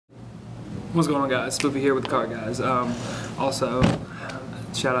What's going on, guys? Spoofy here with the card guys. Also,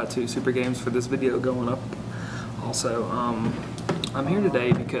 shout out to Super Games for this video going up. Also, I'm here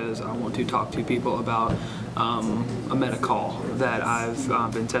today because I want to talk to people about a meta call that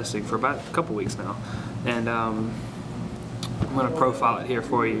I've been testing for about a couple weeks now, and I'm going to profile it here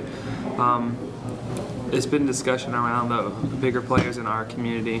for you. It's been discussion around the bigger players in our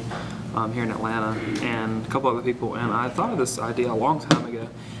community here in Atlanta and a couple other people, and I thought of this idea a long time ago,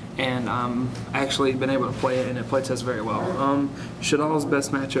 and actually been able to play it, and it play tests very well. DenkoDoll's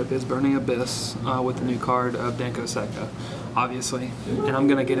best matchup is Burning Abyss with the new card of DenkoDoll, obviously, and I'm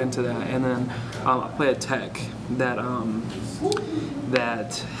gonna get into that. And then I play a tech that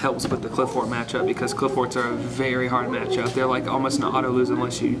that helps with the cliff fort matchup, because cliff forts are a very hard matchup. They're like almost an auto lose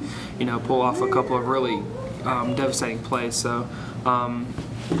unless you pull off a couple of really devastating plays. So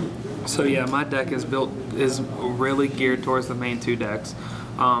yeah, my deck is really geared towards the main two decks.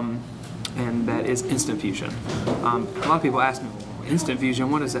 And that is Instant Fusion. A lot of people ask me, Instant Fusion,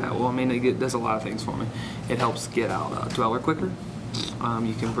 what is that? Well, I mean, it does a lot of things for me. It helps get out Dweller quicker.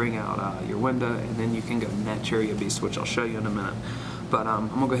 You can bring out your window, and then you can go net your beast, which I'll show you in a minute. But I'm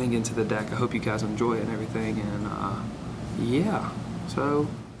gonna go ahead and get into the deck. I hope you guys enjoy it and everything, and yeah. So,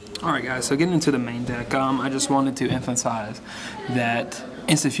 alright guys, so getting into the main deck, I just wanted to emphasize that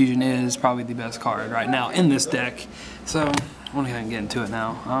Instant Fusion is probably the best card right now in this deck. So, I'm going to go ahead and get into it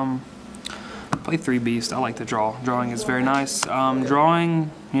now. Play 3 Beast. I like to draw. Drawing is very nice.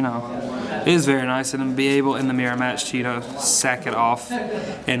 Drawing, is very nice, and then be able in the mirror match to, sack it off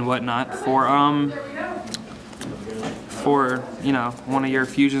and whatnot for one of your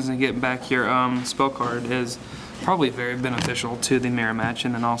fusions and get back your spell card is probably very beneficial to the mirror match.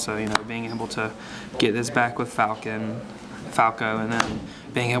 And then also, being able to get this back with Falco, and then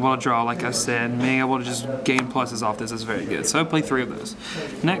being able to draw, like I said, being able to just gain pluses off this is very good. So I play 3 of those.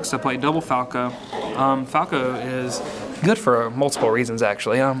 Next, I play double Falco. Falco is good for multiple reasons,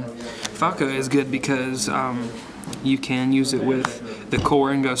 actually. Falco is good because you can use it with the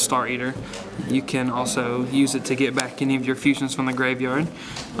core and go Star Eater. You can also use it to get back any of your fusions from the graveyard.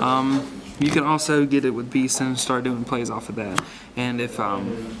 You can also get it with Beast and start doing plays off of that. And if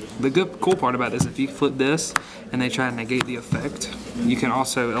the cool part about this, if you flip this and they try to negate the effect, you can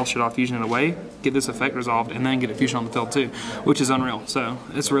also El-Shaddai Fusion it away, get this effect resolved, and then get a fusion on the field too, which is unreal. So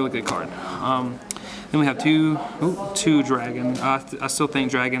it's a really good card. Then we have two Dragon. I still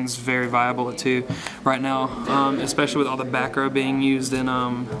think Dragon's very viable at 2 right now, especially with all the back row being used in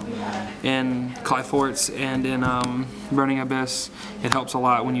Clive Forts and in Burning Abyss. It helps a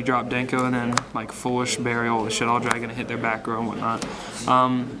lot when you drop Denko and then like Foolish Burial, the shit all Dragon to hit their back row and whatnot.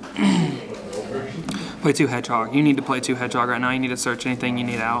 Play 2 Hedgehog. You need to play 2 Hedgehog right now. You need to search anything you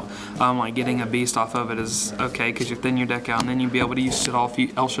need out. Like getting a Beast off of it is okay, because you thin your deck out, and then you'll be able to use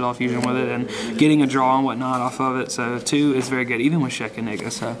El-Shaddai Fusion with it, and getting a draw and whatnot off of it. So 2 is very good, even with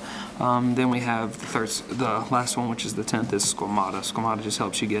Shekiniga. So then we have the last one, which is the 10th, is Squamata. Squamata just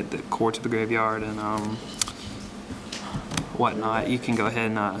helps you get the core to the graveyard and whatnot. You can go ahead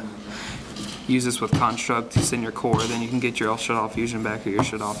and use this with Construct to send your core, then you can get your El-Shaddai Fusion back or your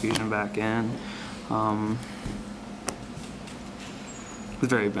Shaddai Fusion back in. It's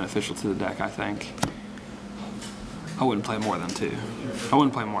very beneficial to the deck, I think. I wouldn't play more than 2. I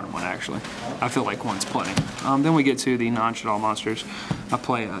wouldn't play more than 1, actually. I feel like 1's plenty. Then we get to the non-Shaddai monsters. I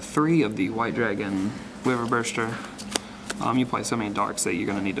play 3 of the White Dragon River Burster. You play so many darks that you're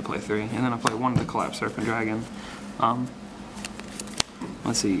going to need to play 3. And then I play 1 of the Collapsed Serpent Dragon.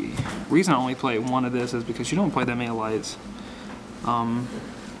 Let's see. The reason I only play 1 of this is because you don't play that many lights.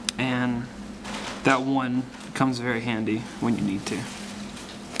 And that 1 comes very handy when you need to.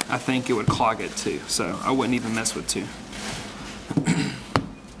 I think it would clog it too, so I wouldn't even mess with 2.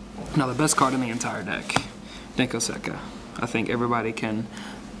 Now the best card in the entire deck, DenkoDoll. I think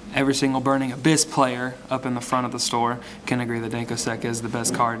every single Burning Abyss player up in the front of the store can agree that DenkoDoll is the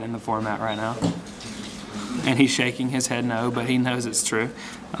best card in the format right now. And he's shaking his head no, but he knows it's true.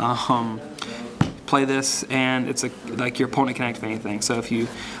 Play this, and it's like your opponent can activate anything. So if you,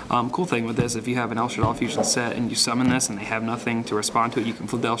 cool thing with this, if you have an El-Shaddai Fusion set and you summon this and they have nothing to respond to it, you can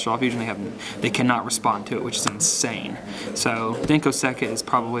flip the El-Shaddai Fusion. They cannot respond to it, which is insane. So DenkoDoll is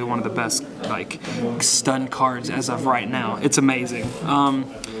probably one of the best stun cards as of right now. It's amazing.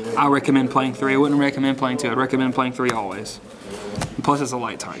 I recommend playing 3. I wouldn't recommend playing 2. I'd recommend playing 3 always. Plus, it's a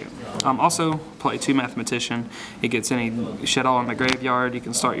light target. Also, play 2 Mathematician. It gets any Shadow in the graveyard. You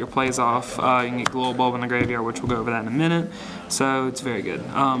can start your plays off. You can get Glow Bulb in the graveyard, which we'll go over that in a minute. So it's very good.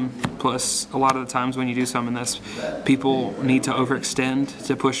 Plus, a lot of the times when you do summon this, people need to overextend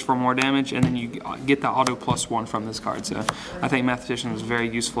to push for more damage, and then you get the auto +1 from this card. So I think Mathematician is very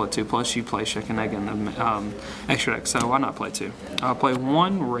useful at 2. Plus, you play Shekineg in the extra deck, so why not play 2? I'll play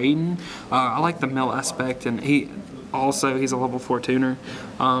 1 Raiden. I like the mill aspect, and he's a level 4 tuner.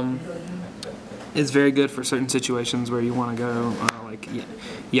 It's very good for certain situations where you want to go like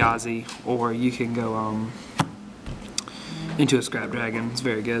Yazi, or you can go into a Scrap Dragon. It's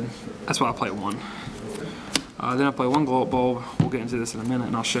very good. That's why I play 1. Then I play 1 Glow Bulb. We'll get into this in a minute,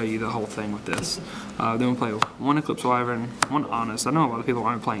 and I'll show you the whole thing with this. Then we'll play 1 Eclipse Wyvern, 1 Honest. I know a lot of people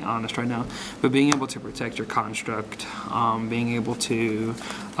aren't playing Honest right now, but being able to protect your construct, being able to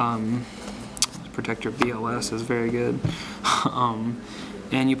protect your BLS is very good.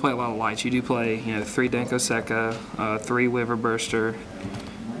 And you play a lot of lights. You do play, 3 Denko Sekka, 3 Wiver Burster,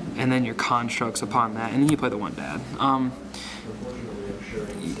 and then your constructs upon that, and then you play the 1 Dad.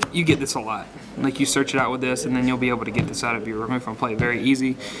 You get this a lot. Like, you search it out with this, and then you'll be able to get this out of your remove from play very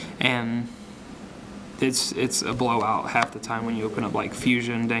easy, and it's a blowout half the time when you open up like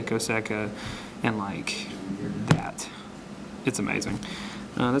Fusion, Denko Sekka, and like that. It's amazing.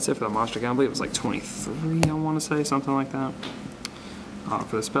 That's it for the monster count. I believe it was like 23, I want to say, something like that.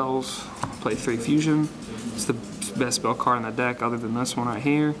 For the spells, play 3 Fusion. It's the best spell card in the deck other than this one right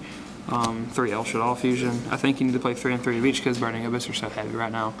here. 3 El Shaddai Fusion. I think you need to play 3 and 3 of each because Burning Abyss are so heavy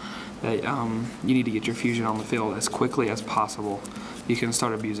right now that you need to get your Fusion on the field as quickly as possible. You can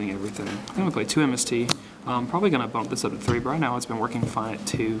start abusing everything. I'm going to play 2 MST. Probably going to bump this up to 3, but right now it's been working fine at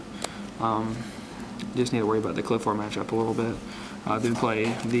 2. Just need to worry about the Cliff 4 matchup a little bit. Then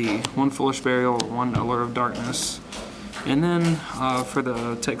play the 1 Foolish Burial, 1 Allure of Darkness. And then for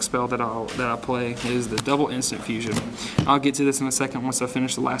the tech spell that I play is the double instant fusion. I'll get to this in a second once I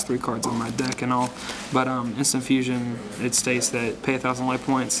finish the last 3 cards on my deck and all. But instant fusion, it states that pay 1,000 life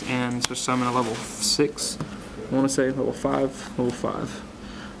points and switch summon a level 6. I want to say level 5,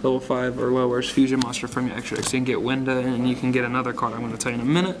 level 5 or lower fusion monster from your extra deck. So you can get Winda and you can get another card I'm going to tell you in a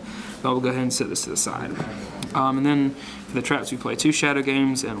minute. But I will go ahead and set this to the side. And then for the traps, we play 2 Shadow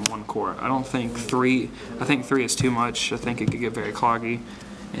Games and 1 Core. I don't think 3. I think 3 is too much. I think it could get very cloggy.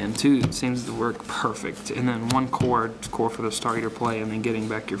 And 2 seems to work perfect. And then 1 Core for the start of your play, and then getting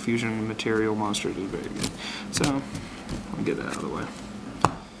back your fusion material monsters is very good. So I'll get that out of the way.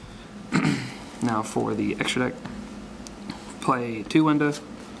 Now for the extra deck, play 2 Window,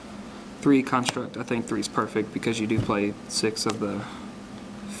 3 Construct. I think 3 is perfect because you do play 6 of the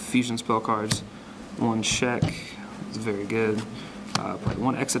fusion spell cards. 1 Shek is very good. Play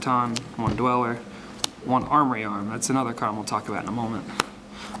 1 Exciton, 1 Dweller, 1 Armory Arm. That's another card we'll talk about in a moment.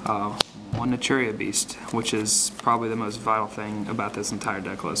 1 Naturia Beast, which is probably the most vital thing about this entire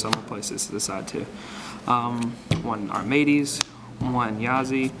deck list. So I'm going to place this to the side too. 1 Armades, 1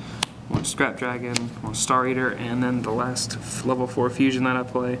 Yazi, 1 Scrap Dragon, 1 Star Eater, and then the last level 4 fusion that I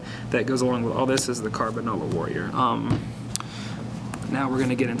play that goes along with all this is the Carbonella Warrior. Now we're going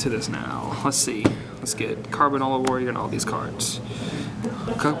to get into this now. Let's see. Let's get Carbonella Warrior and all these cards.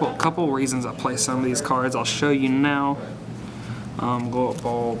 Couple reasons I play some of these cards. I'll show you now. Glow Up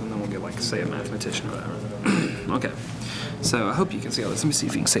Bulb, and then we'll get, like, say, a Mathematician or whatever. Okay. So I hope you can see all this. Let me see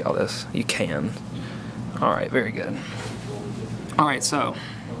if you can see all this. You can. Alright, very good. Alright, so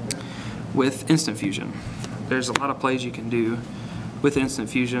with Instant Fusion, there's a lot of plays you can do with Instant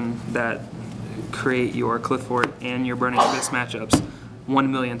Fusion that create your Cliff Fort and your Burning Abyss matchups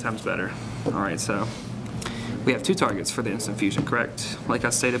 1,000,000 times better. Alright, so we have 2 targets for the Instant Fusion, correct? Like I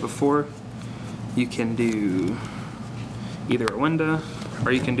stated before, you can do either a Winda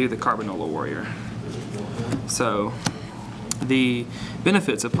or you can do the Carbonella Warrior. So the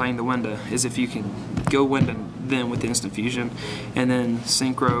benefits of playing the Winda is if you can go Winda then with the Instant Fusion and then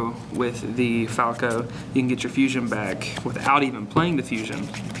synchro with the Falco, you can get your fusion back without even playing the fusion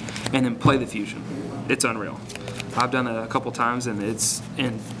and then play the fusion. It's unreal. I've done it a couple times and it's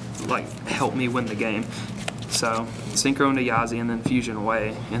like helped me win the game. So synchro into Yazi and then fusion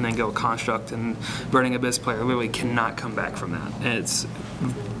away and then go Construct, and Burning Abyss player literally cannot come back from that. It's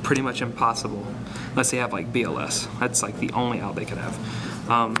pretty much impossible unless they have like BLS. That's like the only out they could have.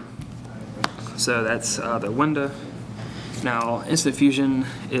 So that's the Winda. Now Instant Fusion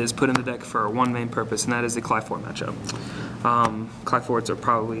is put in the deck for one main purpose, and that is the Clive Fort matchup. Clive Forts are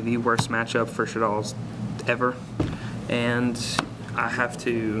probably the worst matchup for DenkoDolls ever, and I have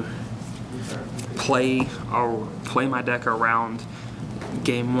to play my deck around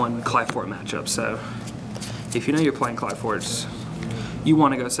game 1 Clive Fort matchup. So if you know you're playing Clive Forts, you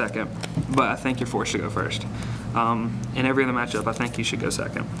want to go second, but I think you're forced to go first. In every other matchup, I think you should go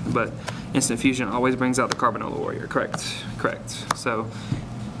second. But Instant Fusion always brings out the Carbonella Warrior. Correct. So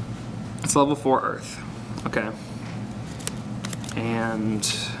it's level 4 Earth. Okay.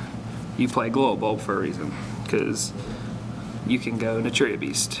 And you play Glow Bulb for a reason, because you can go Naturia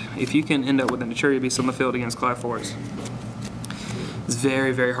Beast. If you can end up with a Naturia Beast on the field against Clive Force, it's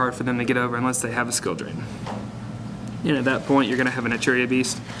very, very hard for them to get over unless they have a skill drain. And at that point, you're going to have a Naturia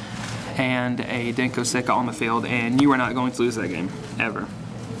Beast and a Denko Seka on the field, and you are not going to lose that game, ever.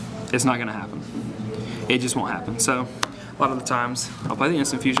 It's not going to happen. It just won't happen. So, a lot of the times, I'll play the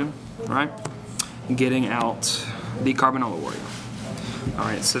Instant Fusion, right? Getting out the Carbonella Warrior.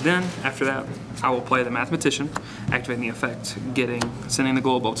 Alright, so then, after that, I will play the Mathematician, activating the effect, sending the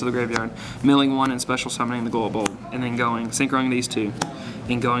Glow Bulb to the graveyard, milling one and special summoning the Glow Bulb, and then synchroning these two,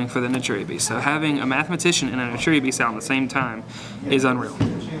 and going for the Naturia Beast. So having a Mathematician and a Naturia Beast out at the same time is unreal.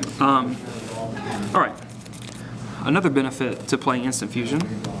 Alright, another benefit to playing Instant Fusion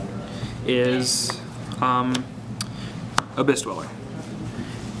is Abyss Dweller.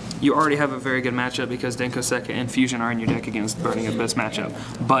 You already have a very good matchup because Denko Seka and Fusion are in your deck against Burning Abyss matchup.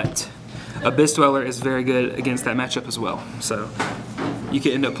 But Abyss Dweller is very good against that matchup as well. So you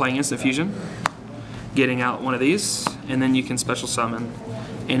can end up playing Instant Fusion, getting out one of these, and then you can special summon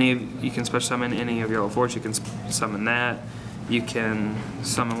any of your level 4s. You can summon that. You can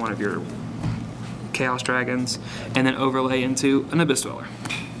summon one of your Chaos Dragons, and then overlay into an Abyss Dweller.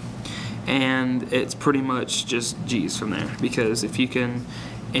 And it's pretty much just G's from there, because if you can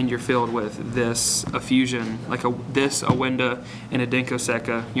end your field with this, a Fusion, like a Wenda, and a Denko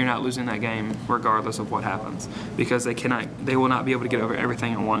Seka, you're not losing that game regardless of what happens, because they will not be able to get over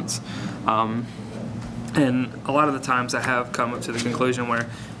everything at once. And a lot of the times I have come up to the conclusion where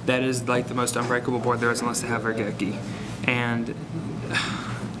that is like the most unbreakable board there is unless they have Regeki. And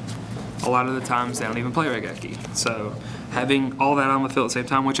a lot of the times they don't even play Regeki. So having all that on the field at the same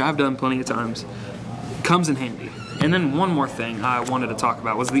time, which I've done plenty of times, comes in handy. And then one more thing I wanted to talk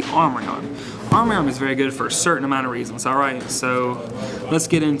about was the Armory Arm. Armory Arm is very good for a certain amount of reasons, alright? So let's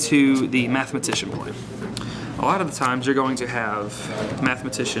get into the Mathematician play. A lot of the times you're going to have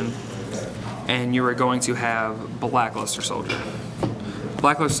Mathematician and you are going to have Blackluster Soldier.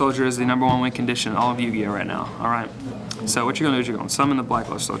 Blackluster Soldier is the #1 win condition in all of Yu-Gi-Oh! Right now, alright? So what you're going to do is you're going to summon the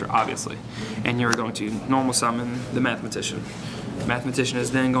Blackluster Soldier, obviously, and you're going to normal summon the Mathematician. The Mathematician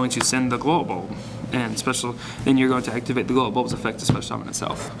is then going to send the Glow Bulb, and then you're going to activate the Glow Bulb's effect to special summon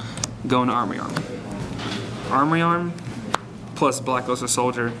itself. Go into Armory Arm. Armory Arm plus Blackluster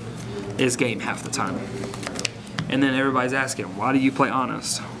Soldier is game half the time. And then everybody's asking, why do you play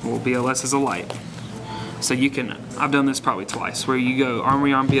Honest? Well, BLS is a light. So you can, I've done this probably twice, where you go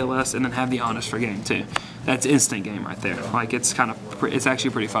Armory Arm BLS and then have the Honest for game 2. That's instant game right there. Like it's actually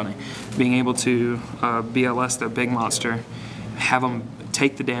pretty funny. Being able to BLS their big monster, have them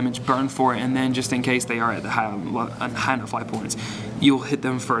take the damage, burn for it, and then just in case they are at the high enough life points, you'll hit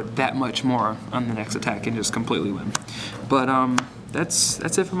them for that much more on the next attack and just completely win. But that's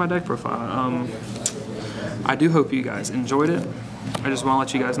it for my deck profile. I do hope you guys enjoyed it. I just want to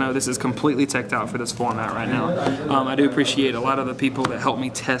let you guys know this is completely teched out for this format right now. I do appreciate a lot of the people that helped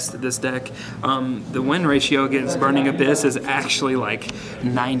me test this deck. The win ratio against Burning Abyss is actually like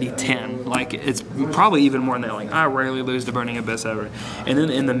 90-10. Like it's probably even more than that. Like I rarely lose to Burning Abyss ever. And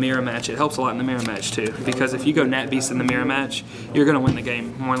then in the mirror match, it helps a lot in the mirror match too. Because if you go Nat Beast in the mirror match, you're going to win the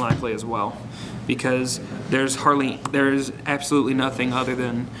game more likely as well. Because there's absolutely nothing other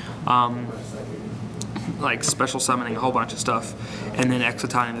than like special summoning a whole bunch of stuff and then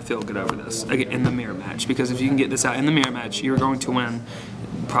exitating the field get over this in the mirror match, because if you can get this out in the mirror match, you're going to win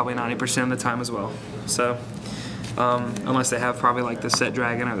probably 90% of the time as well. So unless they have probably like the set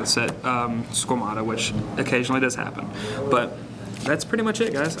dragon or the set Squamata, which occasionally does happen. But that's pretty much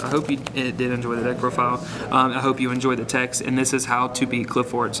it, guys. I hope you did enjoy the deck profile. I hope you enjoyed the text, and this is how to beat Cliff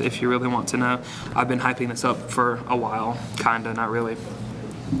Forts if you really want to know. I've been hyping this up for a while, kinda, not really.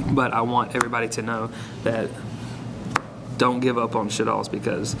 But I want everybody to know that don't give up on Shadalls,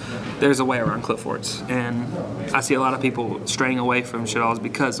 because there's a way around Cliff Forts. And I see a lot of people straying away from Shadalls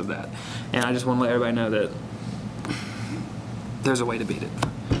because of that. And I just want to let everybody know that there's a way to beat it.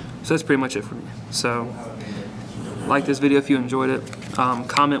 So that's pretty much it for me. So like this video if you enjoyed it.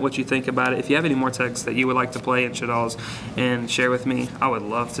 Comment what you think about it. If you have any more texts that you would like to play in Shadalls and share with me, I would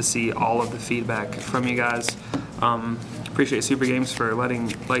love to see all of the feedback from you guys. Appreciate Super Games for letting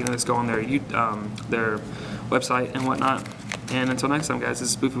this go on their website and whatnot. And until next time, guys, this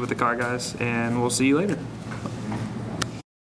is Spoofy with the Card Guys, and we'll see you later.